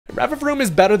Revavroom is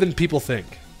better than people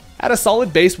think. At a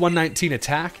solid base 119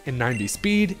 attack and 90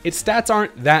 speed, its stats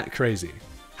aren't that crazy.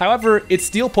 However, its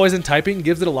steel poison typing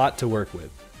gives it a lot to work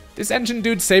with. This engine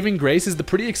dude's saving grace is the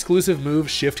pretty exclusive move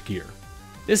Shift Gear.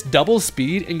 This doubles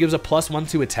speed and gives a +1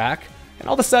 to attack, and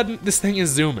all of a sudden, this thing is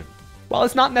zooming. While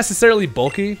it's not necessarily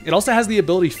bulky, it also has the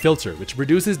ability Filter, which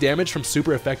reduces damage from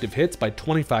super effective hits by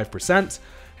 25%,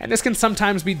 and this can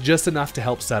sometimes be just enough to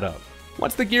help set up.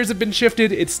 Once the gears have been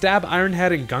shifted, its Stab, Iron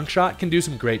Head, and Gunk Shot can do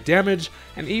some great damage,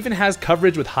 and even has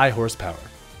coverage with high horsepower.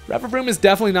 Revavroom is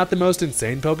definitely not the most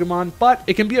insane Pokemon, but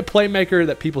it can be a playmaker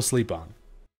that people sleep on.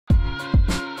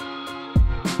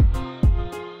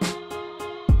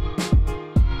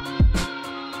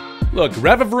 Look,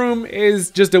 Revavroom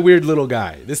is just a weird little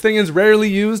guy. This thing is rarely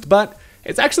used, but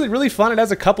it's actually really fun. It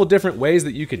has a couple different ways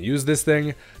that you can use this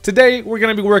thing. Today, we're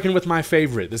going to be working with my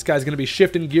favorite. This guy's going to be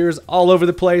shifting gears all over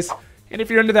the place. And if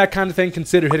you're into that kind of thing,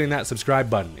 consider hitting that subscribe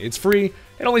button. It's free.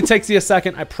 It only takes you a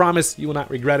second. I promise you will not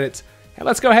regret it. And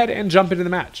let's go ahead and jump into the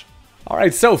match.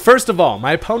 Alright, so first of all,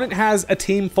 my opponent has a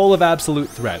team full of absolute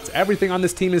threats. Everything on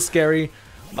this team is scary.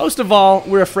 Most of all,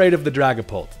 we're afraid of the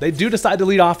Dragapult. They do decide to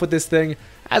lead off with this thing,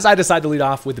 as I decide to lead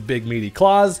off with the big meaty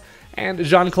claws, and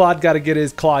Jean-Claude got to get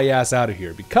his clawy ass out of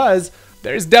here, because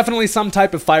there's definitely some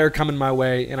type of fire coming my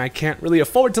way, and I can't really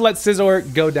afford to let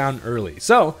Scizor go down early.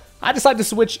 So, I decided to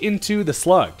switch into the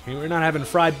Slug. We're not having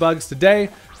fried bugs today,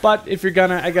 but if you're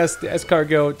gonna, I guess the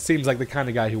Escargot seems like the kind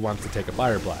of guy who wants to take a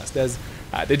Fire Blast, as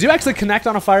they do actually connect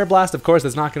on a Fire Blast. Of course,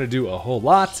 that's not going to do a whole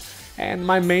lot. And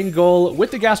my main goal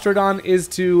with the Gastrodon is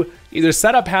to either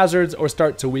set up hazards or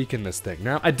start to weaken this thing.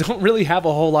 Now, I don't really have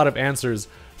a whole lot of answers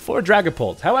for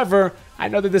Dragapult. However, I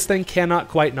know that this thing cannot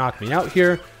quite knock me out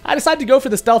here. I decided to go for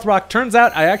the Stealth Rock. Turns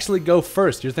out I actually go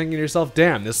first. You're thinking to yourself,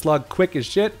 damn, this Slug quick as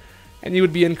shit. And you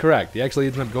would be incorrect. He actually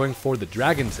ended up going for the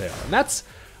Dragon Tail. And that's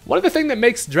one of the things that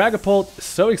makes Dragapult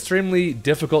so extremely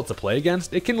difficult to play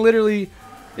against. It can literally...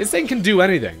 This thing can do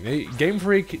anything. Game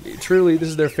Freak, truly, this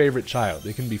is their favorite child.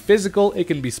 It can be physical, it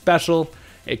can be special,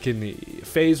 it can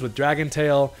phase with Dragon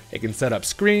Tail, it can set up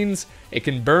screens, it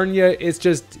can burn you. It's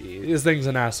just, this thing's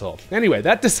an asshole. Anyway,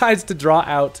 that decides to draw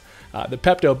out the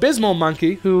Pepto-Bismol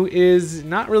monkey, who is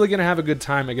not really going to have a good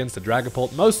time against the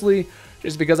Dragapult, mostly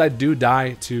just because I do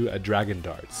die to a Dragon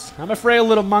Darts. I'm a frail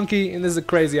little monkey, and this is a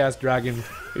crazy-ass dragon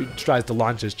who tries to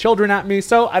launch his children at me,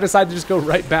 so I decided to just go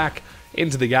right back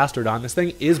into the Gastrodon. This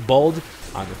thing is bold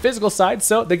on the physical side,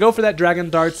 so they go for that Dragon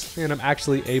Darts, and I'm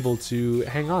actually able to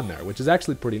hang on there, which is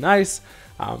actually pretty nice.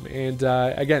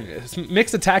 Again,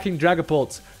 mixed attacking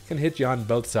Dragapults can hit you on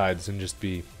both sides and just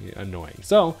be annoying.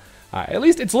 So, at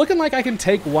least it's looking like I can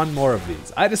take one more of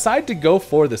these. I decide to go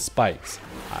for the Spikes,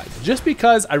 just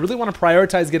because I really want to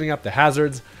prioritize getting up the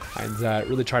hazards and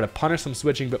really try to punish some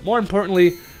switching, but more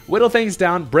importantly, whittle things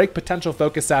down, break potential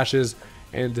focus sashes,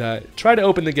 and try to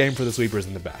open the game for the sweepers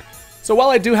in the back. So while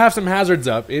I do have some hazards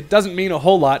up, it doesn't mean a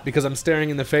whole lot because I'm staring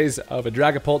in the face of a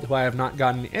Dragapult who I have not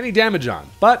gotten any damage on.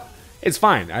 But it's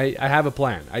fine, I have a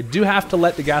plan. I do have to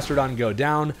let the Gastrodon go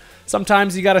down.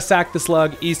 Sometimes you gotta sack the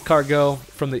Slug. East Cargo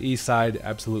from the east side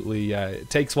absolutely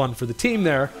takes one for the team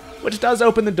there, which does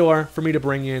open the door for me to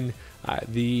bring in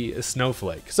the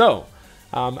Snowflake. So,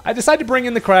 I decided to bring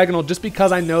in the Cragganol just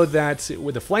because I know that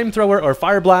with a Flamethrower, or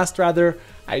Fire Blast rather,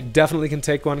 I definitely can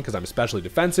take one because I'm especially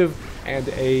defensive, and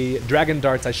a Dragon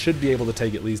Darts, I should be able to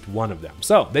take at least one of them.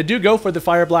 So, they do go for the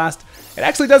Fire Blast. It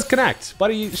actually does connect.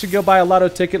 Buddy should go buy a Lotto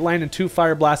ticket, landing 2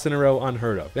 Fire Blasts in a row,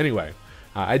 unheard of. Anyway,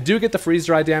 I do get the Freeze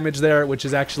Dry damage there, which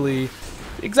is actually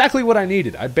exactly what I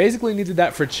needed. I basically needed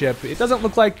that for Chip. It doesn't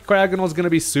look like Cragganol is going to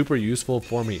be super useful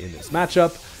for me in this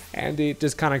matchup, and it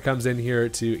just kind of comes in here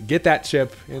to get that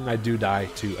chip, and I do die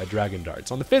to a Dragon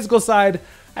Darts. On the physical side,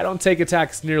 I don't take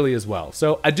attacks nearly as well,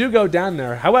 so I do go down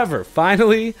there. However,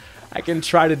 finally, I can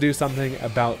try to do something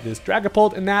about this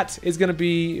Dragapult, and that is going to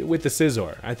be with the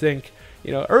Scizor. I think,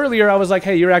 you know, earlier I was like,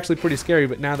 hey, you're actually pretty scary,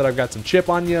 but now that I've got some chip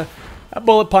on you, a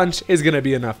Bullet Punch is going to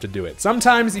be enough to do it.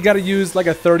 Sometimes you got to use like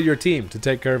a third of your team to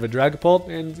take care of a Dragapult,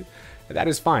 and that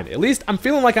is fine. At least I'm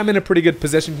feeling like I'm in a pretty good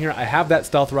position here. I have that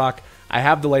Stealth Rock, I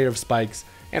have the Layer of Spikes,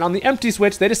 and on the empty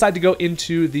switch, they decide to go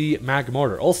into the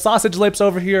Magmortar. Old Sausage Lips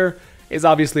over here is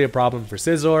obviously a problem for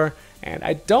Scizor, and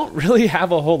I don't really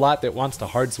have a whole lot that wants to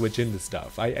hard switch into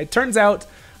stuff. It turns out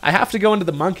I have to go into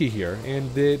the Monkey here,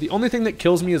 and the only thing that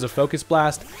kills me is a Focus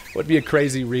Blast. Would be a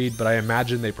crazy read, but I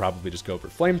imagine they probably just go for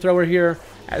Flamethrower here,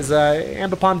 as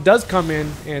Ambipom does come in,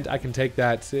 and I can take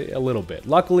that a little bit.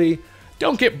 Luckily,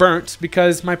 don't get burnt,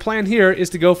 because my plan here is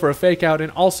to go for a Fake Out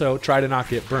and also try to not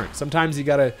get burnt. Sometimes you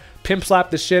gotta Pimp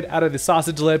Slap the shit out of the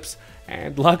Sausage Lips,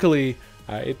 and luckily,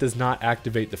 it does not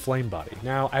activate the Flame Body.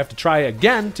 Now, I have to try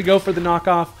again to go for the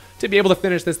knockoff, to be able to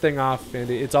finish this thing off, and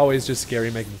it's always just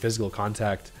scary making physical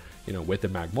contact, you know, with the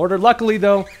mag mortar. Luckily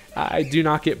though, I do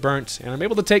not get burnt, and I'm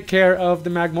able to take care of the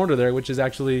mag mortar there, which is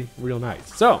actually real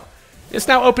nice. So this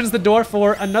now opens the door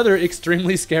for another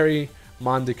extremely scary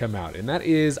mon to come out, and that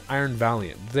is Iron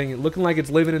Valiant. The thing looking like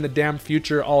it's living in the damn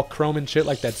future, all chrome and shit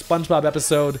like that SpongeBob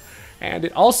episode. And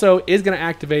it also is going to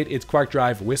activate its Quark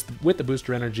Drive with the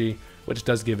booster energy, which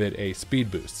does give it a speed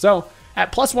boost. So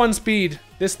at +1 speed,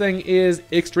 this thing is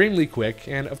extremely quick,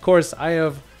 and of course I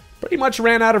have pretty much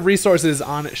ran out of resources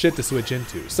on shit to switch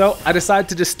into. So I decided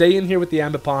to just stay in here with the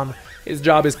Ambipom. His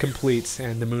job is complete,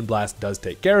 and the Moonblast does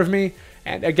take care of me.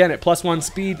 And again, at +1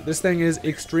 speed, this thing is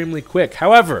extremely quick.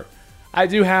 However, I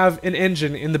do have an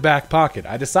engine in the back pocket.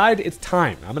 I decide it's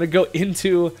time. I'm going to go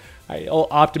into old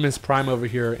Optimus Prime over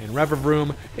here, and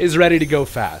Revavroom is ready to go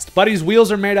fast. Buddy's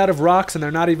wheels are made out of rocks, and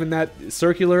they're not even that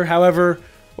circular. However,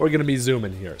 we're going to be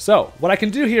zooming here. So what I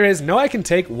can do here is know I can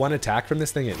take one attack from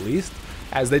this thing at least.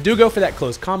 As they do go for that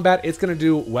close combat, it's going to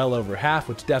do well over half,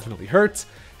 which definitely hurts.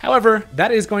 However,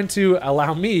 that is going to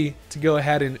allow me to go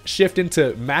ahead and shift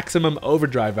into maximum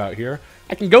overdrive out here.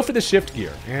 I can go for the shift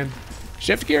gear, and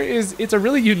shift gear it's a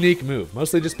really unique move,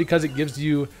 mostly just because it gives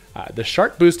you the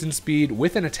sharp boost in speed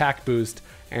with an attack boost,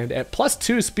 and at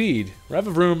 +2 speed,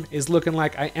 Revavroom is looking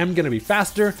like I am going to be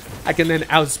faster. I can then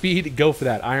outspeed, go for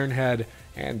that Iron Head,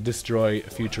 and destroy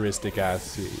futuristic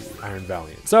ass Iron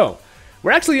Valiant. So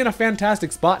we're actually in a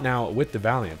fantastic spot now with the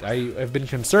Valiant. I have been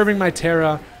conserving my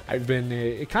Terra. I've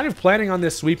been kind of planning on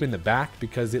this sweep in the back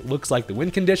because it looks like the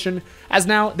win condition, as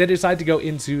now they decide to go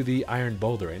into the Iron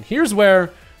Boulder. And here's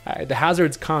where the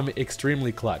hazards come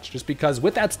extremely clutch, just because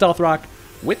with that Stealth Rock,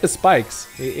 with the spikes,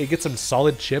 it gets some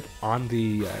solid chip on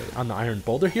the Iron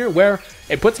Boulder here, where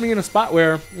it puts me in a spot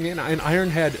where an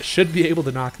Iron Head should be able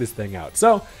to knock this thing out.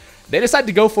 So they decide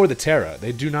to go for the Terra.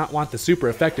 They do not want the super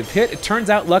effective hit. It turns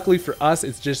out, luckily for us,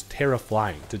 it's just Terra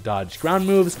flying to dodge ground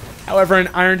moves. However, an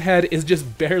Iron Head is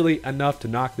just barely enough to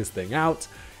knock this thing out,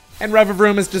 and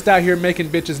Revavroom is just out here making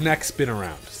bitches' necks spin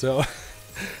around. So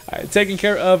taking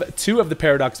care of 2 of the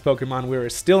Paradox Pokemon, we're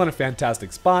still in a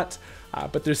fantastic spot,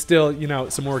 but there's still, you know,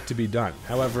 some work to be done.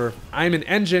 However, I'm an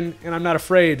engine, and I'm not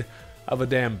afraid of a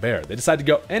damn bear. They decide to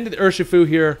go into the Urshifu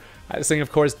here. This thing,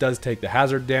 of course, does take the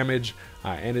hazard damage,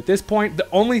 and at this point, the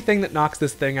only thing that knocks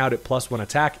this thing out at +1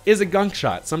 attack is a Gunk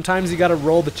Shot. Sometimes you gotta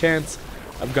roll the chance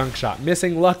of Gunk Shot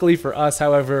missing. Luckily for us,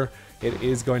 however, it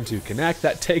is going to connect.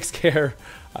 That takes care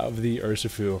of the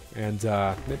Urshifu, and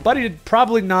Buddy did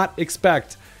probably not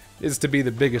expect this to be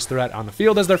the biggest threat on the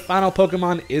field, as their final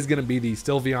Pokemon is going to be the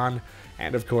Sylveon,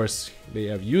 and of course they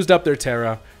have used up their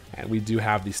Terra, and we do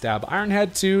have the Stab Iron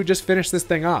Head to just finish this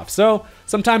thing off. So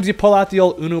sometimes you pull out the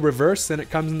old Uno reverse, and it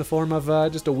comes in the form of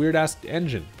just a weird ass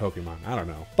engine Pokemon. I don't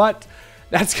know, but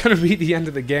that's going to be the end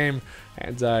of the game,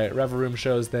 and Revavroom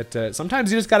shows that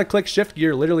sometimes you just got to click shift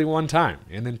gear literally one time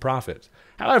and then profit.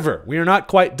 However, we are not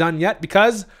quite done yet,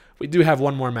 because we do have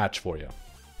one more match for you.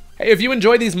 Hey, if you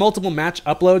enjoy these multiple match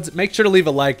uploads, make sure to leave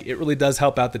a like. It really does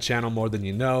help out the channel more than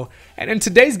you know. And in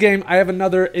today's game, I have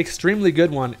another extremely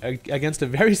good one against a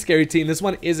very scary team. This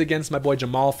one is against my boy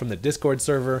Jamal from the Discord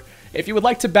server. If you would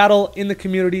like to battle in the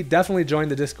community, definitely join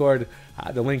the Discord.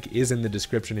 The link is in the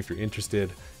description if you're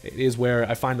interested. It is where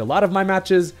I find a lot of my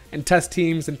matches and test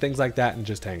teams and things like that and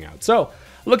just hang out. So,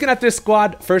 looking at this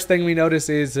squad, first thing we notice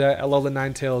is Alola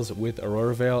Ninetales with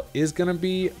Aurora Veil is going to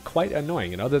be quite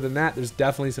annoying. And other than that, there's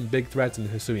definitely some big threats in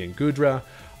Hisuian Gudra,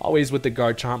 always with the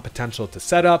Garchomp potential to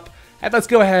set up. And let's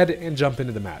go ahead and jump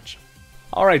into the match.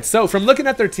 Alright, so from looking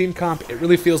at their team comp, it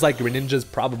really feels like Greninja's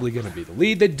probably going to be the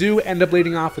lead. They do end up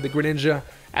leading off with the Greninja,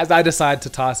 as I decide to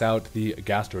toss out the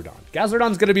Gastrodon.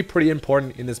 Gastrodon's going to be pretty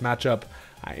important in this matchup,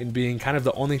 in being kind of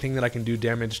the only thing that I can do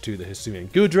damage to the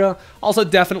Hisuian Gudra. Also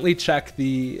definitely check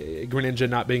the Greninja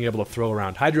not being able to throw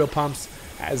around Hydro Pumps,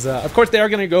 as of course they are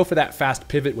going to go for that fast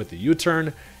pivot with the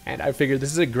U-turn, and I figured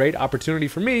this is a great opportunity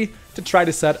for me to try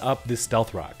to set up this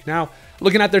Stealth Rock. Now,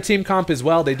 looking at their team comp as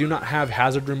well, they do not have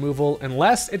hazard removal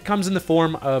unless it comes in the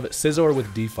form of Scizor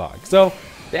with Defog. So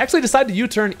they actually decide to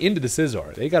U-turn into the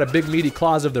Scizor. They got a big meaty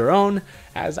claws of their own,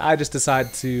 as I just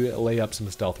decide to lay up some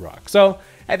Stealth Rock. So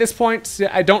at this point,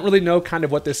 I don't really know kind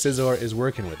of what this Scizor is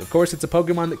working with. Of course, it's a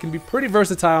Pokemon that can be pretty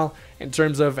versatile in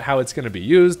terms of how it's going to be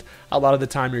used. A lot of the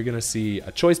time, you're going to see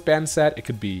a Choice Band set. It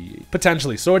could be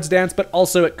potentially Swords Dance, but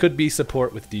also it could be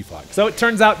support with Defog. So it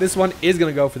turns out this one is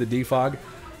going to go for the Defog.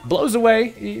 Blows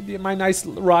away my nice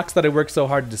rocks that I worked so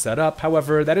hard to set up.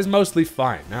 However, that is mostly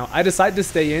fine. Now, I decided to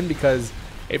stay in because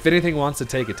if anything wants to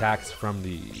take attacks from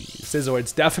the Scizor,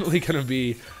 it's definitely going to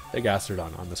be the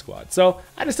Gastrodon on the squad. So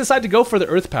I just decided to go for the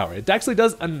Earth Power. It actually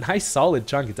does a nice solid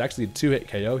chunk. It's actually a 2-hit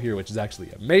KO here, which is actually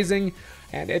amazing.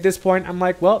 And at this point, I'm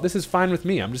like, well, this is fine with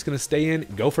me. I'm just going to stay in,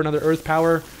 go for another Earth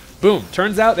Power. Boom.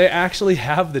 Turns out they actually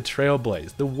have the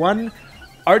Trailblaze. The one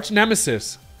arch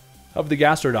nemesis of the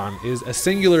Gastrodon is a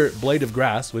singular Blade of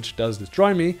Grass, which does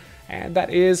destroy me. And that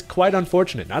is quite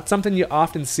unfortunate. Not something you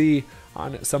often see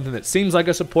on something that seems like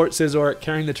a support Scizor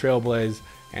carrying the Trailblaze.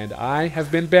 And I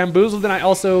have been bamboozled, and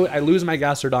I lose my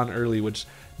Gastrodon early, which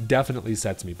definitely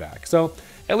sets me back. So,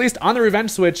 at least on the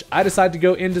revenge switch, I decide to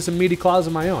go into some meaty claws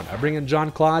of my own. I bring in John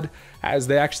Claude, as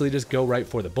they actually just go right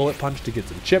for the Bullet Punch to get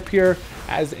some chip here,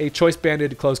 as a Choice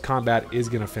Banded close combat is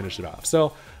going to finish it off.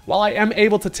 So, while I am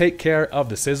able to take care of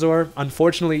the Scizor,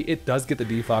 unfortunately, it does get the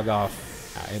Defog off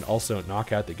and also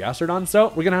knock out the Gastrodon. So,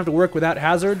 we're going to have to work without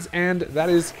hazards, and that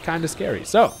is kind of scary.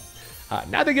 So,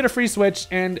 now they get a free switch,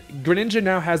 and Greninja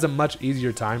now has a much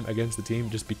easier time against the team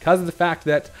just because of the fact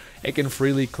that it can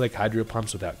freely click Hydro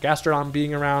Pumps without Gastrodon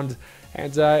being around.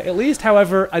 And at least,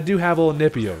 however, I do have old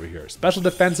Nippy over here. Special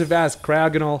defensive as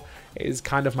Cryogonal is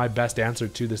kind of my best answer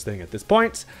to this thing at this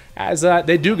point, as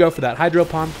they do go for that Hydro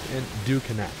Pump and do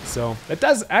connect. So it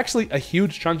does actually a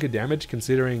huge chunk of damage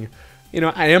considering, you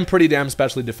know, I am pretty damn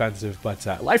specially defensive, but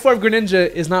Life Orb Greninja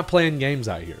is not playing games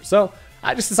out here. So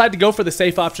I just decided to go for the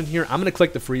safe option here. I'm going to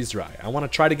click the Freeze Dry. I want to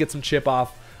try to get some chip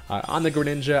off on the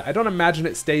Greninja. I don't imagine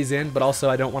it stays in, but also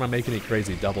I don't want to make any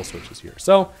crazy double switches here.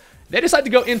 So they decide to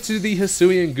go into the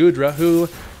Hisuian Goodra, who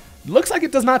looks like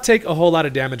it does not take a whole lot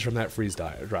of damage from that Freeze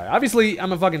Dry. Obviously,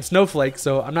 I'm a fucking snowflake,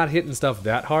 so I'm not hitting stuff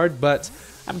that hard, but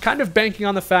I'm kind of banking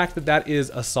on the fact that that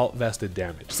is Assault Vested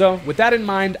damage. So with that in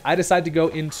mind, I decide to go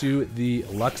into the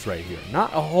Luxray here.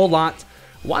 Not a whole lot.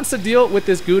 Once to deal with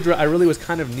this Goodra, I really was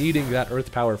kind of needing that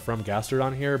Earth Power from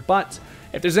Gastrodon here, but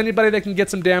if there's anybody that can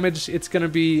get some damage, it's going to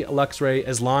be Luxray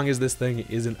as long as this thing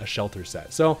isn't a Shelter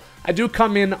set. So I do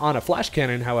come in on a Flash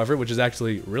Cannon, however, which is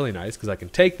actually really nice because I can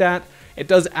take that. It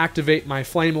does activate my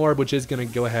Flame Orb, which is going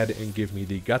to go ahead and give me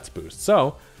the Guts boost.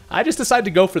 So I just decided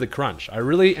to go for the Crunch. I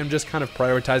really am just kind of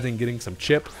prioritizing getting some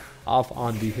chip off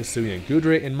on the Hisuian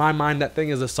Goodra. In my mind, that thing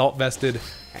is Assault Vested,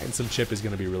 and some chip is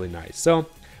going to be really nice. So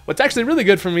what's actually really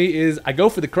good for me is I go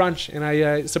for the Crunch, and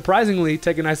I surprisingly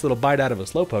take a nice little bite out of a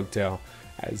Slowpoke tail.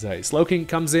 As Slowking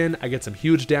comes in, I get some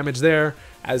huge damage there,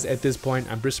 as at this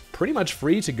point, I'm just pretty much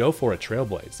free to go for a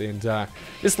Trailblaze. And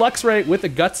this Luxray with the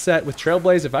Guts set with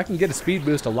Trailblaze, if I can get a speed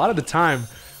boost, a lot of the time,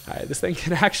 this thing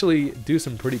can actually do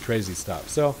some pretty crazy stuff.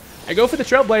 So I go for the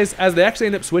Trailblaze, as they actually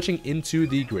end up switching into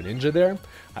the Greninja there.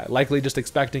 Likely just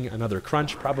expecting another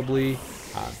Crunch, probably,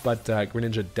 but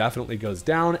Greninja definitely goes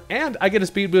down, and I get a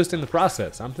speed boost in the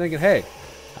process. I'm thinking, hey,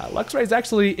 Luxray's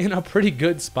actually in a pretty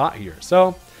good spot here.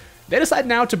 So they decide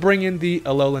now to bring in the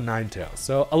Alolan Ninetales.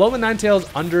 So Alolan Ninetales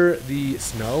under the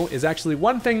snow is actually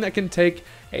one thing that can take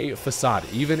a Facade,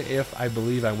 even if I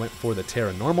believe I went for the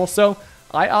Terra Normal. So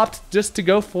I opt just to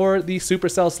go for the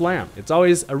Supercell Slam. It's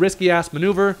always a risky-ass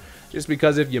maneuver, just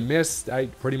because if you miss, I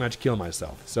pretty much kill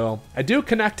myself. So I do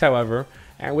connect, however,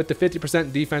 and with the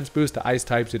 50% defense boost to Ice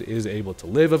types, it is able to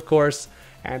live, of course.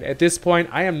 And at this point,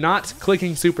 I am not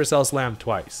clicking Supercell Slam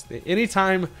twice.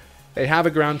 Anytime they have a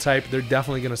ground type, they're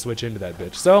definitely going to switch into that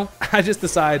bitch. So I just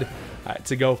decide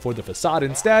to go for the Facade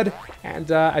instead,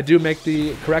 and I do make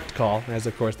the correct call, as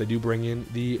of course they do bring in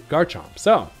the Garchomp.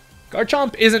 So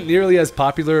Garchomp isn't nearly as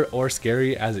popular or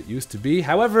scary as it used to be.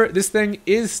 However, this thing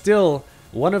is still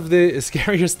one of the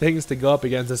scariest things to go up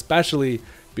against, especially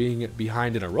being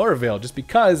behind an Aurora Veil, just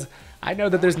because I know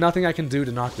that there's nothing I can do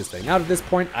to knock this thing out at this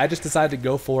point. I just decided to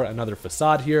go for another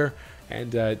Facade here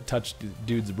and touch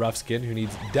dude's rough skin, who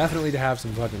needs definitely to have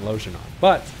some fucking lotion on.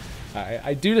 But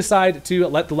I do decide to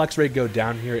let the Luxray go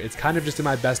down here. It's kind of just in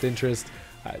my best interest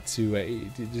to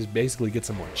just basically get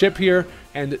some more chip here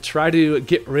and try to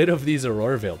get rid of these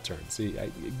Aurora Veil turns. See,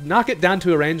 I knock it down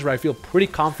to a range where I feel pretty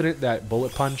confident that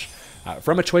Bullet Punch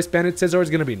from a Choice Banded Scizor is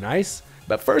going to be nice.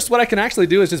 But first, what I can actually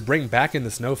do is just bring back in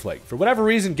the Snowflake. For whatever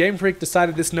reason, Game Freak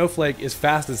decided this Snowflake is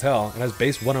fast as hell and has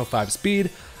base 105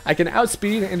 speed. I can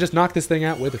outspeed and just knock this thing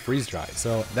out with a Freeze Dry.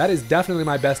 So that is definitely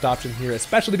my best option here,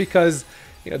 especially because,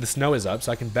 you know, the snow is up,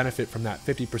 so I can benefit from that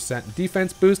 50%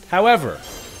 defense boost. However,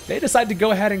 they decide to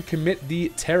go ahead and commit the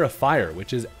Terra Fire,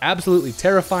 which is absolutely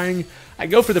terrifying. I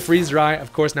go for the Freeze Dry.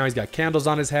 Of course, now he's got candles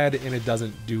on his head, and it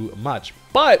doesn't do much.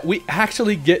 But we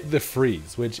actually get the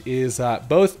Freeze, which is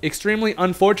both extremely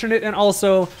unfortunate and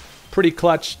also pretty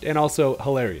clutch and also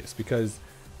hilarious, because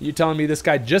you're telling me this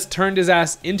guy just turned his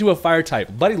ass into a fire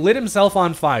type, but he lit himself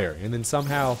on fire and then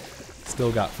somehow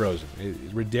still got frozen.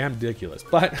 It's damn ridiculous.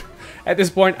 But at this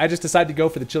point, I just decided to go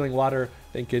for the chilling water,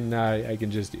 thinking I can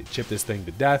just chip this thing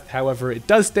to death. However, it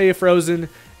does stay frozen,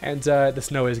 and the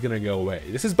snow is going to go away.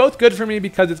 This is both good for me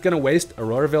because it's going to waste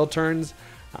Auroraville turns,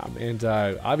 and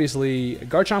obviously,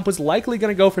 Garchomp was likely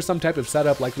going to go for some type of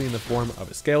setup, likely in the form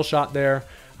of a Scale Shot there.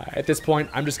 At this point,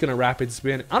 I'm just going to Rapid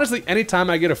Spin. Honestly,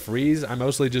 anytime I get a freeze, I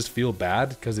mostly just feel bad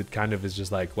because it kind of is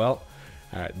just like, well,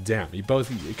 damn, you both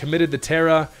committed the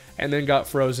Terra and then got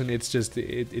frozen. It's just,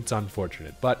 it's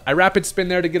unfortunate. But I Rapid Spin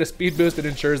there to get a speed boost. It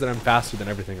ensures that I'm faster than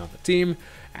everything on the team.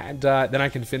 And then I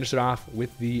can finish it off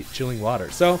with the Chilling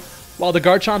Water. So while the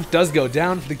Garchomp does go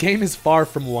down, the game is far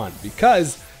from won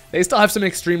because they still have some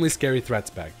extremely scary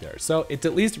threats back there. So it's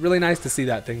at least really nice to see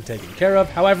that thing taken care of.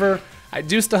 However, I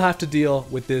do still have to deal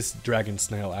with this Dragon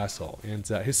Snail asshole. And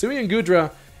Hisuian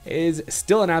Goodra is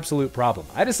still an absolute problem.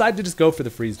 I decided to just go for the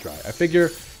Freeze Dry. I figure,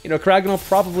 you know, Caragonal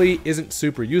probably isn't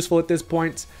super useful at this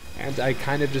point, and I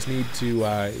kind of just need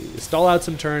to stall out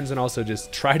some turns and also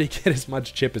just try to get as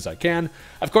much chip as I can.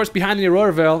 Of course, behind the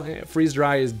Auroraville, Freeze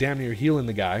Dry is damn near healing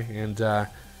the guy, and I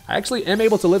actually am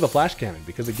able to live a Flash Cannon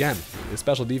because, again, the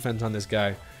special defense on this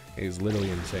guy is literally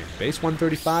insane. Base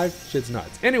 135? Shit's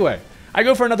nuts. Anyway, I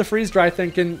go for another Freeze Dry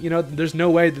thinking, you know, there's no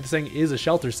way that this thing is a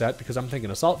Shelter set because I'm thinking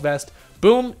Assault Vest.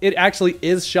 Boom, it actually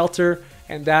is Shelter,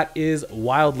 and that is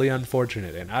wildly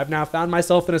unfortunate. And I've now found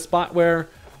myself in a spot where,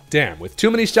 damn, with too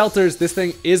many Shelters, this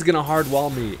thing is going to hard wall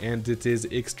me, and it is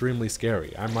extremely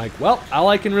scary. I'm like, well, all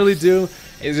I can really do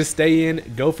is just stay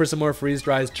in, go for some more Freeze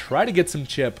Dries, try to get some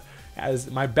chip,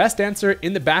 as my best answer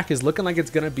in the back is looking like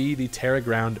it's going to be the Terra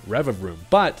Ground Revavroom.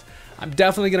 But I'm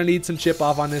definitely going to need some chip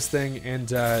off on this thing,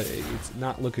 and it's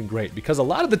not looking great. Because a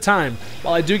lot of the time,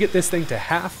 while I do get this thing to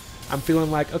half, I'm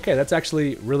feeling like, okay, that's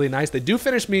actually really nice. They do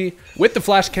finish me with the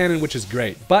Flash Cannon, which is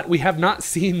great. But we have not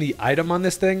seen the item on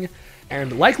this thing.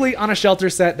 And likely on a Shelter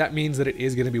set, that means that it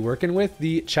is going to be working with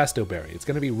the Chesto Berry. It's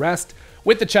going to be Rest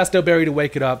with the Chesto Berry to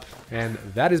wake it up, and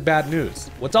that is bad news.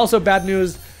 What's also bad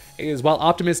news is while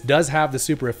Optimus does have the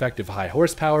super effective high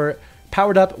horsepower,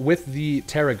 powered up with the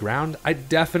Terra Ground, I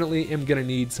definitely am going to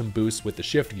need some boosts with the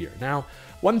Shift Gear. Now,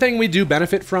 one thing we do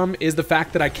benefit from is the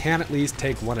fact that I can at least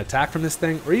take one attack from this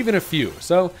thing, or even a few.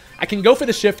 So I can go for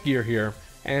the Shift Gear here,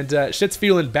 and shit's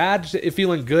feeling bad,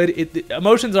 feeling good.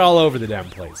 Emotions are all over the damn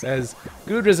place, as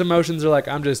Goodra's emotions are like,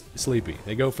 I'm just sleepy.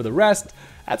 They go for the Rest.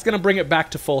 That's going to bring it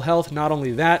back to full health. Not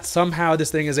only that, somehow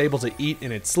this thing is able to eat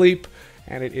in its sleep,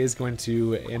 and it is going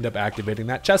to end up activating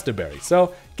that Chesto Berry.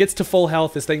 So, gets to full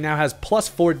health. This thing now has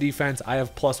 +4 defense. I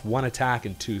have +1 attack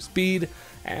and 2 speed,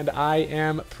 and I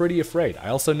am pretty afraid. I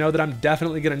also know that I'm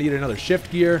definitely going to need another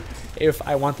Shift Gear if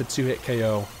I want the 2-hit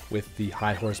KO with the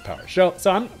high horsepower. So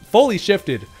I'm fully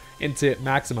shifted into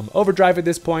maximum overdrive at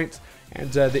this point,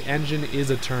 and the engine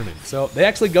is a-turning. So they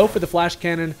actually go for the Flash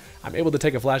Cannon. I'm able to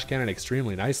take a Flash Cannon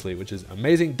extremely nicely, which is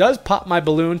amazing. Does pop my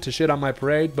balloon to shit on my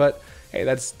parade, but hey,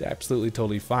 that's absolutely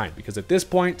totally fine, because at this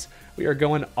point, we are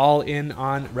going all in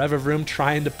on Revavroom,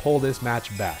 trying to pull this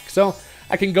match back. So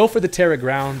I can go for the Terra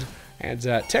Ground, and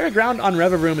Terra Ground on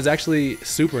Revavroom is actually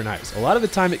super nice. A lot of the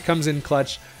time it comes in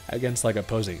clutch against like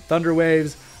opposing Thunder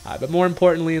Waves, but more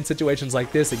importantly in situations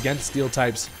like this against Steel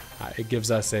types, it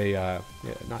gives us a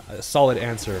solid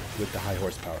answer with the high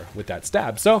horsepower with that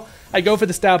stab. So I go for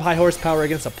the stab high horsepower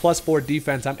against a +4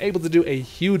 defense. I'm able to do a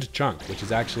huge chunk, which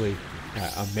is actually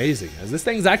amazing, as this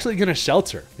thing's actually going to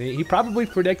Shelter. He probably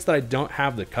predicts that I don't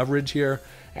have the coverage here,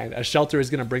 and a Shelter is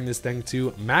going to bring this thing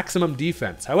to maximum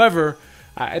defense. However,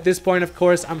 at this point, of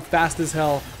course, I'm fast as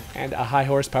hell, and a high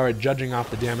horsepower, judging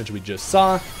off the damage we just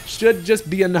saw, should just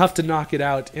be enough to knock it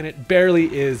out, and it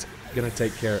barely is going to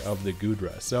take care of the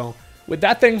Goodra. So with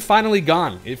that thing finally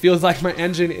gone, it feels like my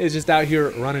engine is just out here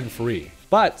running free.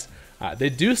 But they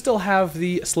do still have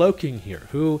the Slowking here,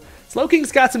 who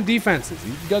Slowking's got some defenses.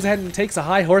 He goes ahead and takes a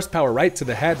high horsepower right to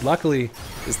the head. Luckily,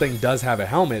 this thing does have a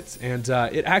helmet, and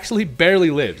it actually barely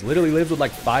lives. Literally lives with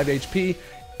like 5 HP.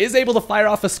 Is able to fire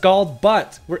off a Scald,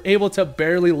 but we're able to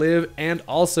barely live and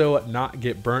also not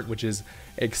get burnt, which is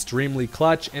extremely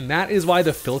clutch. And that is why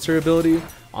the filter ability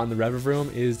on the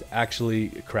Revavroom is actually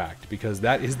cracked, because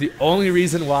that is the only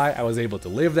reason why I was able to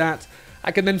live that.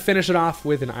 I can then finish it off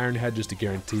with an Iron Head just to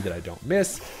guarantee that I don't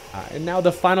miss. And now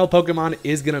the final Pokemon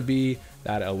is going to be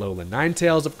that Alolan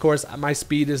Ninetales. Of course, my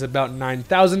speed is about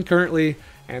 9,000 currently,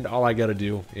 and all I got to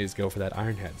do is go for that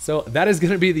Iron Head. So that is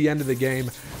going to be the end of the game.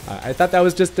 I thought that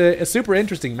was just a super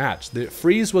interesting match. The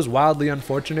freeze was wildly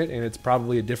unfortunate, and it's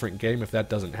probably a different game if that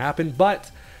doesn't happen,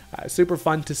 but super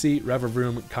fun to see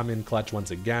Revavroom come in clutch once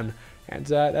again. And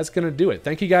that's going to do it.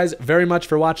 Thank you guys very much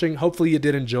for watching. Hopefully you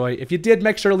did enjoy. If you did,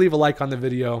 make sure to leave a like on the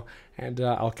video, and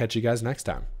I'll catch you guys next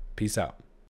time. Peace. Peace out.